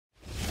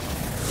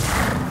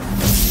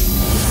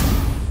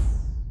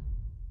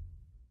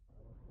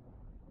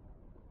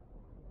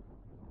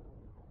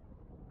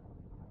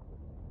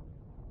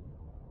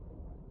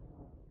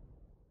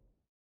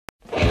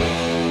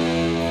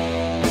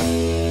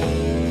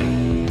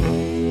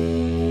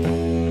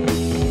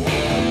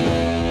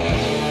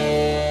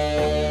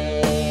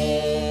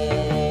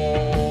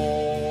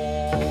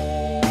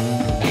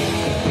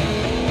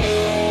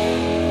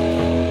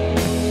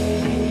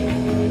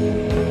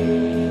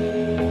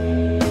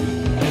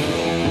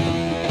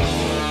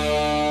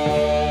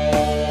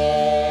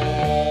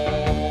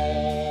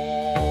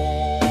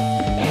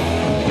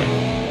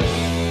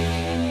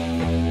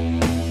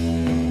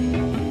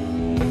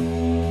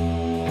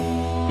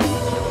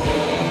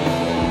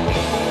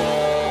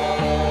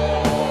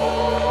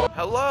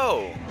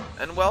Hello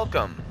and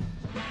welcome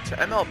to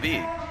MLB.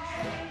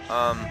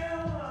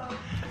 I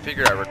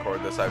figured I'd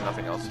record this. I have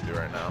nothing else to do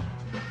right now.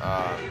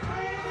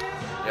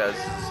 Yeah, this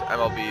is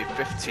MLB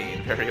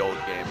 15, very old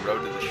game,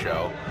 road to the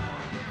show.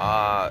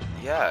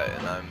 Yeah,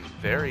 and I'm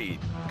very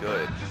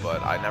good,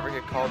 but I never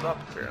get called up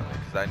apparently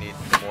because I need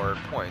more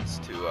points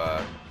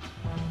to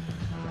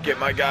get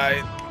my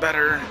guy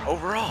better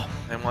overall.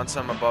 And once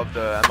I'm above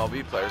the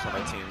MLB players on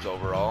my team's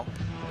overall,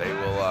 they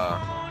will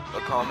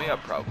they'll call me up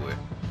probably.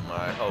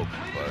 I hope,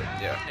 but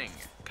yeah.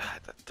 God,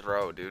 that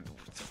throw, dude.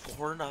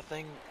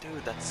 4-0,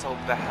 dude. That's so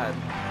bad.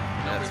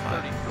 That's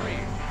fine.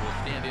 Will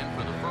stand in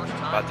for the first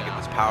time. About to get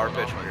this power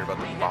pitch when you're about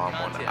to bomb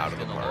one out of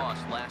the park.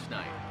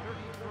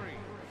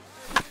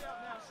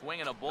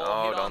 Swinging a ball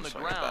Oh, hit on don't the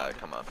swing at ground. that.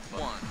 Come on.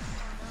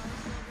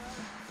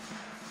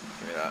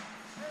 Give me that.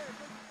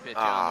 Pitch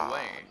on the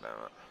way.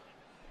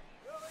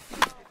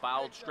 Damn it.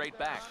 Fouled straight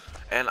back.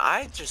 And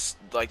I just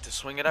like to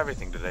swing at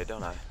everything today,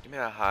 don't I? Give me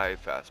that high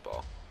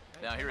fastball.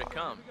 Now here it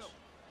comes.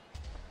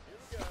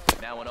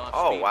 Now an off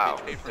Oh, speed wow.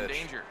 pitch from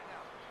danger.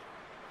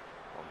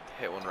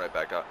 Hit one right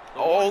back up.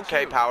 Oh,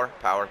 okay, power.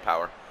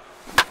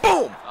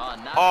 Boom!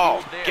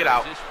 Oh, get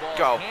out.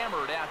 Go. I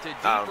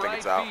don't think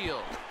it's out.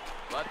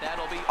 But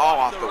that'll be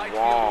off the the right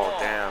wall. field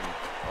Damn.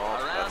 Oh,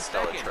 Around that's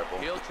still a second. triple.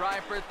 He'll try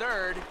for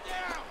third.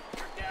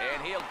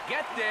 And he'll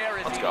get there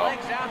as Let's he go.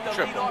 legs out the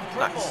Triple. leadoff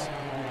triple.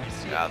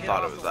 Nice. Yeah, I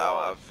thought it was out.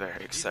 I was very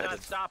He's excited.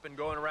 not stopping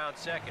going around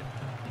second.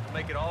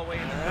 Make it all the way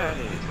in the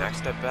Hey,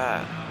 next at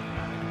bat.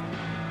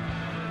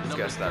 Let's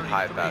guess that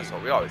high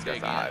fastball. We always guess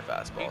the high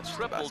fastball. He It's just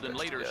the best tripled and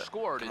pitch to later get.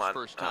 scored Come his on.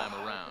 first time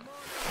around.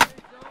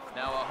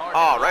 Now a hard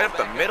Oh, right up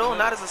the back middle? the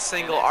Not as a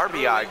single And that's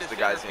RBI through because the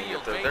into guy's center going to get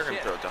field through. They're going base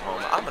to throw it to hit. home.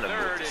 Around I'm going to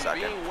move third to and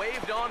second. being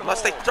waved on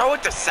Unless they home. throw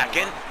it to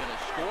second. Going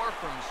to score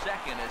from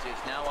second as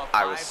it's now a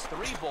I was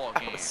 5-3 ball I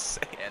game. was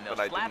safe, And but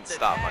they'll I slap didn't the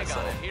stop tag on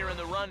myself. it here in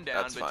the rundown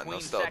That's fine. between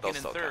They'll still second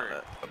and count third.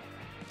 it.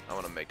 I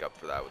want to make up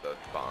for that with a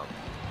bomb.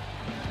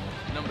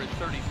 Number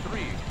 33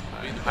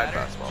 being the High batter,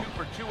 fastball. 2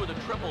 for 2 with a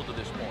triple to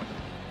this point.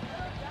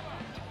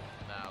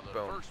 Now the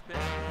Boom. first pitch.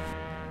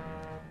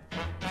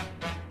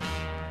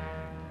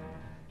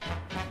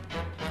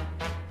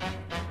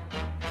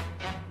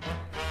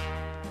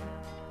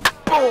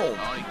 Boom!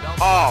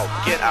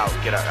 Oh, get out.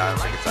 out. Get out. I don't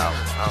think it's out.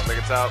 I don't think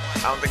it's out.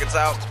 I don't think it's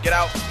out. Get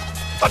out.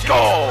 Let's go!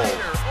 Over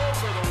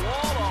the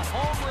wall, a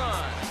home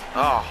run.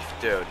 Oh,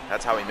 dude.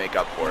 That's how we make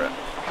up for it.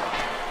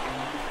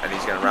 And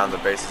he's going to round the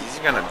bases. He's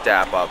going to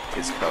dap up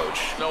his coach.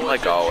 So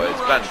Like it's a always.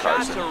 two-run Ben shot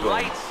Carson. to Boom.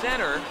 right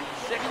center.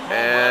 Sixth home run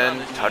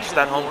And on the touch season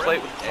that home for plate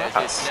him, with as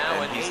class. it's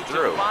now And an he's 8-5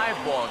 through.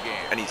 ball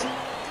game. And he's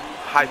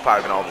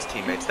high-fiving all of his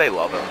teammates. They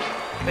love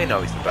him. They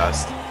know he's the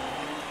best.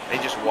 And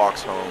he just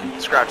walks home,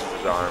 scratches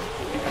his arm.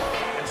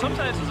 And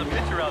sometimes as a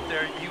pitcher out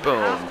there, you Boom.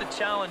 have to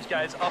challenge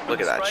guys up Look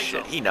in at the that strike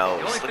shit. zone. He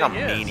knows. The only Look how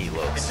thing mean he it's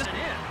looks. just in.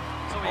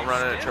 So he I'm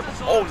running a extends triple.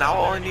 his Oh, now arms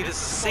all I and need is a hits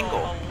the single.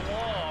 ball a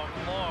long,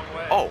 long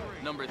way. Oh.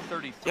 Number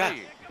 33 Yeah.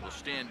 will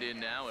stand in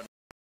now. And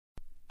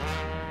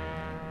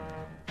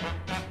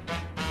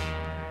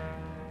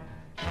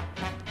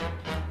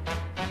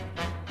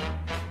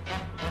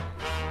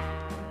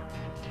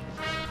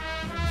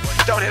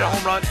Don't hit a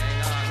home run.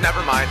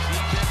 Never mind.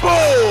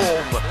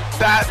 Boom!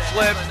 That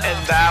flip and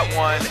that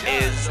one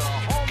is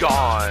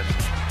gone.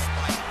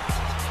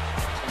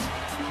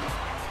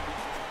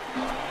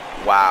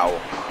 Wow.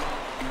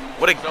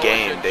 What a so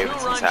game it's a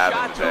Davidson's two-run having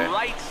shot today. To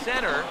right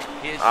center,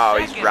 his Oh,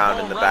 he's second rounding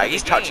home the run bag. of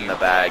He's the touching the game,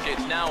 bag. as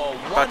it's now a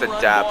About to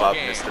one-run dap ball up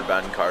game. Mr.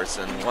 Ben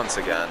Carson once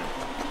again.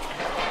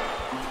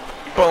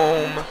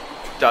 Boom.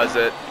 Does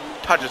it.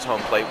 Touches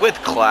home plate with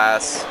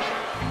class.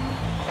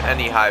 And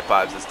he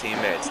high-fives his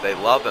teammates. They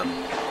love him.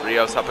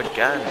 Rios up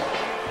again.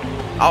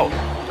 Oh,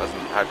 doesn't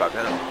high-five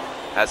him.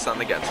 Has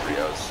something against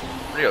Rios.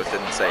 Rios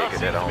didn't say he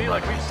could hit a home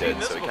run, he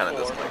did, so he kind of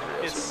doesn't like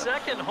His Rios.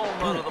 second home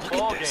run of the Look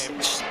ball at this. game.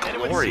 It's just And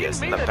it would glorious.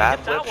 seem And to the me bad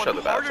that that flip, one show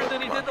the bad harder flip.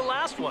 than he Come did the on.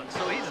 last one, so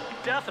he's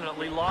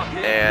definitely locked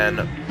in.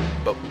 And,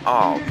 but,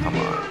 oh, come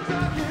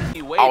on.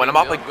 He Oh, and I'm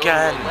up waiting, they'll go to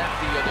again. the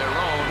lefty of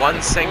their own.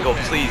 One single,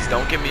 please.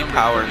 Don't give me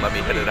power and let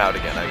me hit it out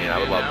again. I mean, I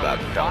would love that.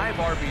 Don't. 5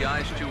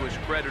 RBIs to his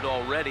credit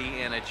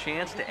already, and a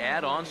chance to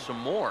add on some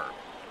more.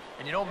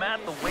 And you know,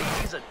 Matt, the way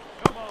he's a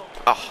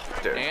Oh,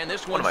 dude. And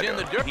this What one's am I in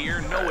the doing? dirt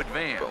here, no Alright,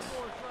 advance. boom.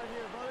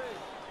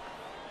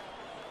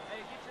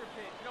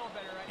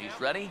 He's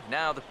ready.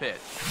 Now the pitch.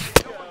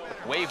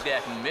 Waved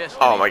at and missed.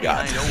 Oh and my he's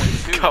God. behind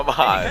 0-2. Come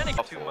on.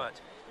 He's too much.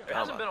 There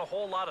hasn't been a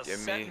whole lot of Give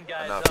me setting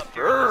guys enough up for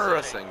here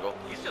a this inning. single.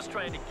 He's just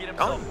trying to get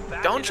himself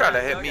back Don't into try to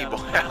that hit me, boy.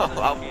 dugout.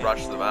 I'll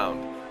rush the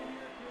mound.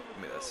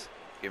 Give me this.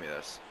 Give me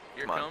this.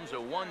 Here Come on. comes a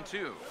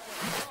 1-2.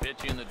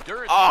 Pitch in the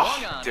dirt. Oh,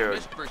 swung on, dude.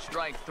 missed for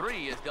strike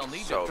 3 as they'll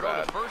need So to throw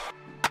bad. to first.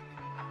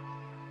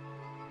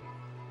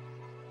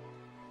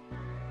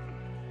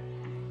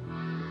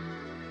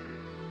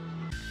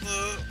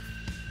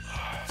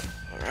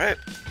 All right.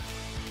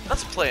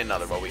 Let's play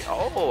another one.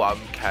 Oh, I'm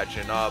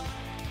catching up.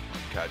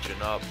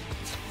 Catching up.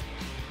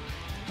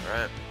 All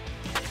right.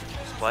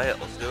 Let's play it.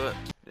 Let's do it.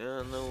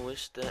 Yeah, no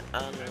wish that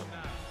I know.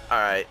 All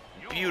right.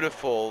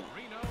 Beautiful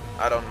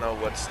I don't know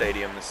what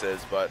stadium this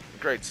is, but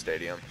great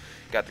stadium.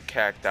 Got the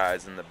cacti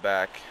in the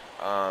back.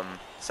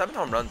 7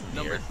 home runs in the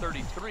Number year.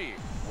 33.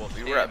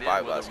 We were at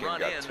 5 last game,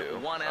 got 2.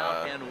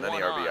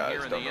 Many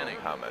RBIs, don't know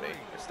how many.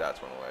 His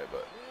stats went away,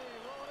 but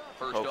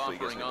First hopefully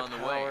he gives me offering the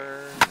on the way.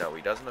 power. No,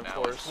 he doesn't, of Now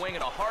course.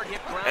 swinging a hard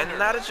hit grounder.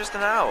 And that is just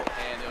an out.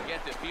 And they'll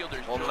get the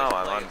fielder's Well, choice no,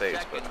 I'm play on at base,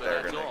 second, but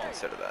they're that's going to all.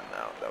 consider that an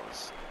out. That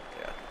was,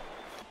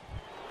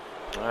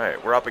 yeah. All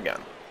right, we're up again.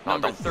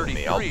 Number don't fool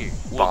me. 33 I'll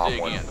will bomb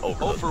dig one in. over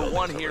 0 the for 1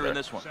 buildings here over in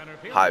there. this one.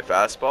 High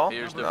fastball?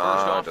 Here's the No,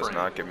 first it does offering.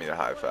 not give me the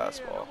high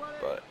fastball,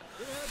 but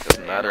doesn't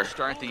And matter. he'll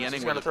start the inning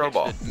He's with going a to throw a pitch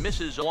ball. that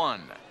misses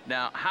one.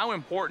 Now, how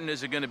important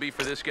is it going to be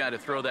for this guy to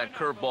throw that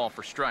curveball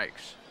for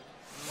strikes?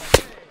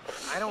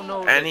 I don't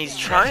know. And he's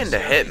trying to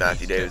hit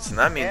Matthew Davidson.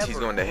 That means he's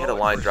going to hit a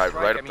line drive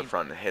right up the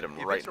front and hit him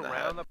right in the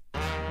head.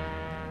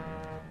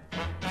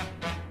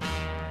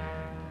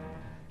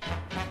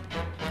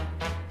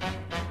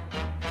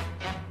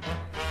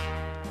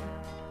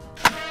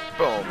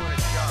 Boom.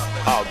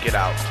 Oh, get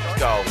out.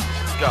 Go.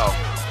 Go.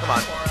 Come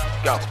on.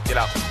 Go. Get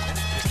out.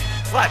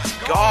 Let's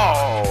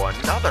go.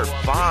 Another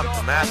bomb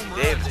from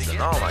Matthew Davidson.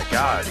 Oh, my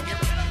God.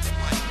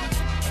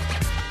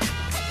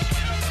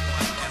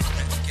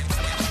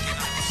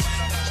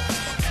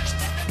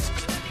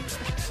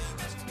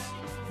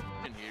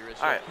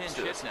 All right, let's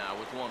do this. Now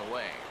with one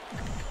away.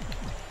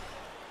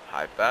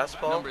 High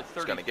fastball. Number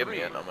He's going to give me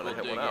it, and I'm going to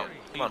hit one out.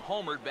 Come on.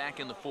 Homered back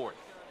in the 4th.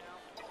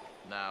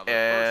 Now the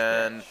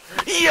And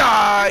first pitch.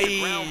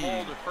 Ground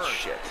ball to yay! first.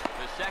 Shit.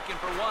 The second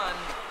for 1.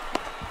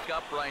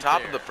 Up right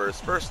Top there. of the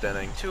first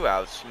inning, 2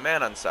 outs,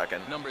 man on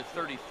second. Number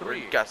 33.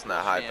 We're guessing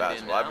that high Stand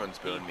in fastball. now. Everyone's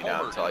booing me He now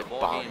homered until I in the ball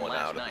bomb game one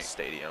last out of the night.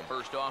 stadium.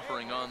 First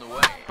offering on the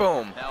way.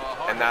 Boom. Now a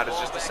hard And that is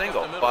ball just a back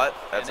single, up the middle. but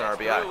that's And an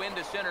through RBI.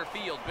 into center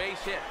field, base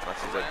hit.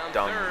 Unless he's a Round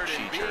dumb third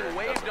and cheater being and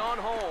waved doesn't- on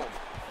home.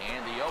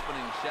 And the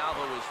opening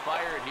salvo is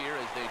fired here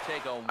as they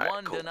take a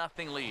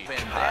 1-0 lead. And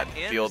God, that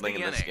ends fielding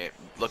the in this inning. game.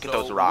 Look at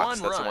So those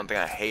rocks. 1 That's the run one thing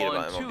I hate on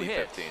about 2 MLB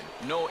hits.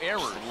 15. No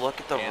errors. Look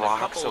at the and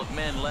rocks. A couple of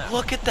men left.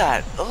 Look at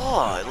that.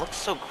 Ugh, it looks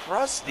so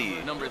crusty.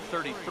 Number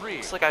 33.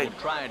 It's like I will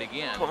try it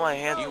again. put my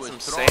hands He in was some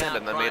thrown sand out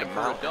and then made a trying for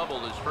mountain. double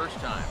his first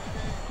time.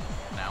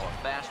 Now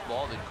a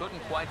fastball that couldn't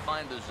quite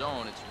find the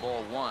zone. It's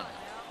ball 1.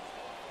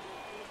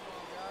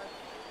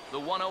 The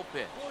 1-0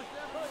 pitch.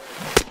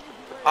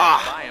 By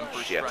Ah, him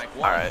for shit. strike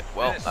All 1. right,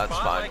 well, that's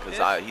fine, because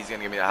he's going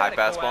to give me the high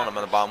fastball, and I'm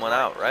going to bomb one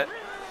out, right?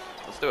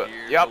 Let's do it.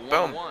 Here's Yep, the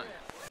boom. 1-1.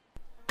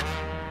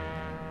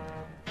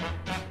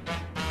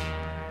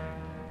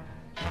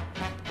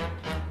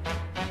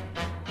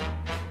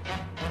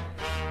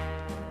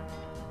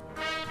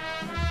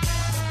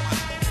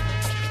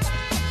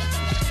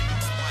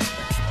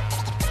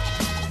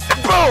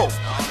 Boom!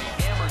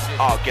 He hammers it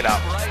Oh, get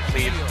out. right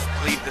Leave. field.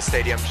 Leave the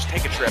stadium. Just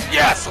take a trip.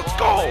 Yes, let's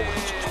go.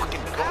 Let's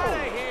fucking Right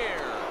go.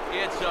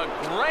 here. It's a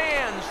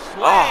grand Oh,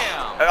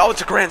 slam. oh,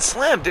 it's a grand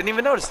slam. Didn't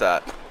even notice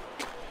that.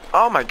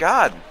 Oh, my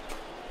God.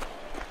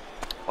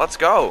 Let's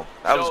go.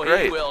 That was So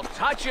great. He will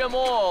touch them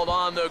all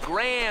on the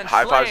grand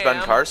High fives slam.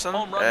 Ben Carson,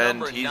 Home run and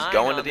number he's 9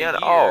 going to on the end.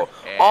 year. Oh,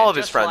 And all of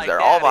his just friends like there,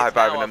 that, all the it's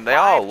now high-fiving a him. They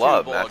all 5-2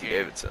 love ball Matthew game.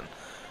 Davidson.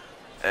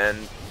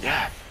 And,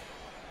 yeah,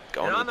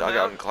 going And to on the the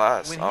dugout mound, in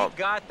class. when Oh, he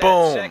got that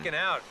boom. second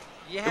out,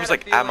 you It had was a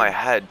like at my feeling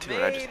head, too,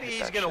 and I just maybe hit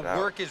he's that gonna shit out.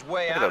 work his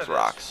way Look at out those of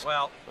rocks. this.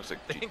 Well, Looks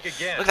like, think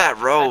again. look at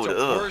that road. That's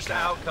a Ugh. worst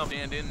outcome.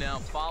 Stand in now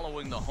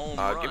following the home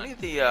Give run. me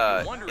the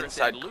And you wonder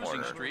inside if that corner.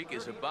 losing streak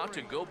is about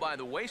to go by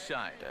the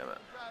wayside. Damn it.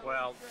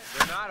 Well,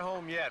 they're not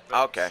home yet,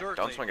 but Okay, certainly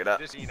don't swing it up.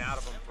 dizzying out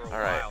of them for a All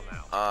right. while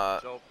now.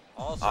 So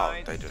all Oh,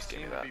 signs they just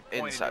gave me seem to that. be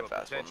pointing Inside to a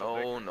fastball. potential No,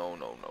 victory.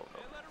 no.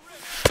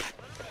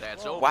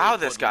 That's over, Wow, but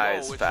this guy low,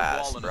 is it's a ball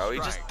fast, and a bro. He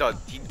strike. just does.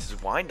 He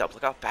just wind up.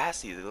 Look how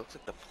fast he is. He looks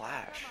like the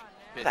Flash.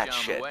 Pitch Look at that on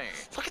the shit. way.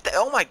 Look at that.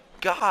 Oh my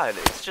God,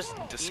 it's just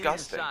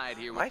disgusting. Inside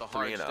here Am I with the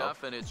hard 3-0?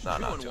 stuff, and it's No,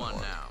 not 2-1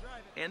 2-1. now.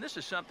 And this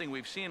is something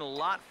we've seen a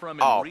lot from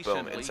him Oh,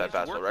 recently. boom, inside He's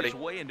fastball, worked ready? his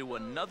way into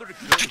another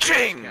good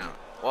Cha-ching! count.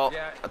 Well,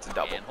 Yeah. that's a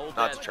double. And hold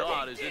No, it's a that triple.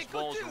 thought as this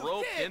ball's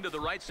roped into the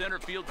right center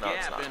field No,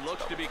 it's gap not. and It's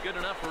looks to double. be good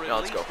enough for No, at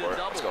let's least go for a it.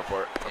 double. Let's go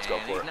for it. Let's go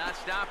And for he's it. not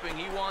stopping.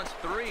 He wants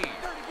 3.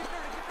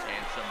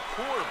 And some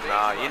poor base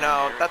Nah, you running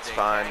know, there. that's They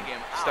fine. tag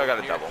him Still out got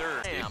a near double.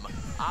 third.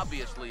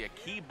 Obviously a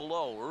key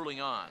blow early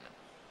on.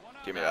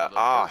 Give me Now that. the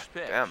Ah, first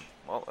pitch. damn.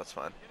 Well, that's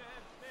fine.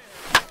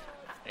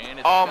 And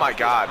it's Oh my dug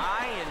God.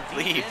 high and deep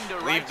Leave. into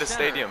Leave right the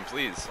center. stadium,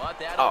 please. But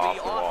that'll Oh, be off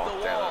the off wall.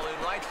 the Damn wall it.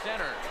 in right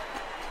center.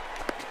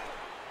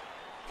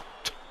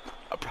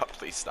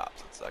 Abruptly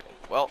stops in second.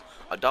 Well,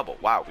 a double.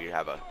 Wow, we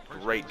have a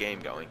great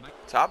game going.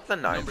 Top of the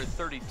ninth. Number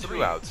 33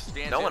 2 outs.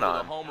 stands No in one with a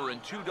on. homer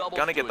and 2 doubles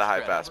Gonna to get the his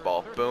high credit.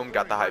 fastball. Boom,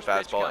 got the high First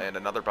pitch fastball coming. and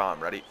another bomb.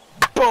 Ready?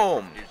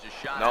 Boom! Here's a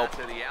shot Nope. out to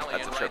the alley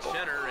That's in a right triple.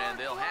 center, and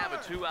they'll have a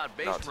 2-out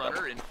base No, it's a runner.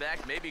 double. In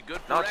fact, maybe good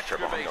for No, it's a extra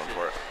triple. I'm bases. going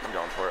for it. I'm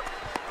going for it.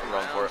 I'm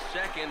going for Round it.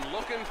 second,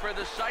 looking for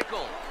the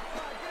cycle.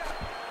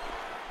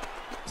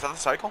 Is that the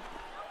cycle?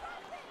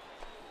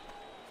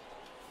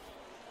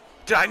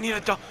 Did I need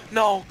a double?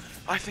 No,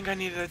 I think I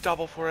needed a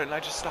double for it, and I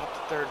just stopped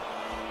at third.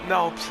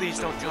 No, please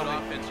So don't tell good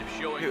me. offensive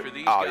showing Dude, for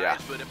these oh, guys, yeah.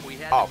 but if we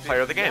had Oh, to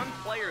player of the pick game. one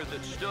player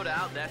that stood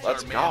out, that's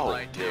Let's our man go,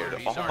 right there. dude.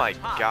 He's Oh our my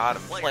top God,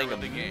 I'm player playing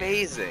of the game.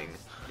 amazing.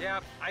 Yeah,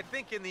 I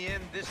think in the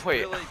end, this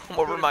Wait, really I'm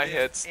over could my have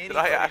been hits. Did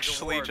I anybody's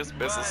actually award, just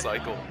miss a but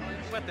cycle?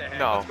 What the heck?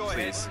 No, Let's go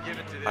ahead please. and give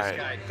it to this Alright,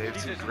 guy.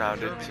 Davidson He's as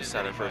grounded deserving to as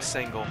center for a anybody.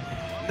 single.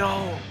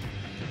 No!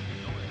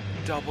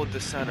 Doubled to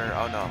center.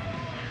 Oh no.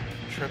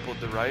 Tripled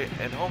to right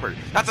and homered.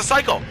 That's a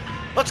cycle!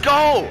 Let's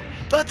go!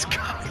 Let's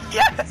go!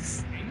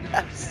 Yes!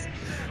 Yes!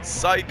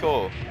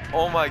 Cycle!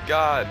 Oh my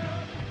God!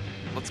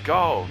 Let's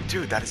go!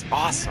 Dude, that is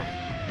awesome!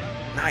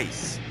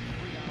 Nice!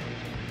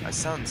 I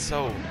sound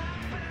so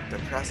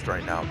depressed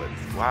right now, but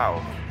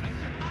wow.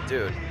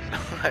 Dude,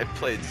 I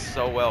played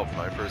so well for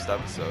my first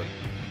episode.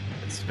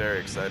 It's very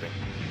exciting.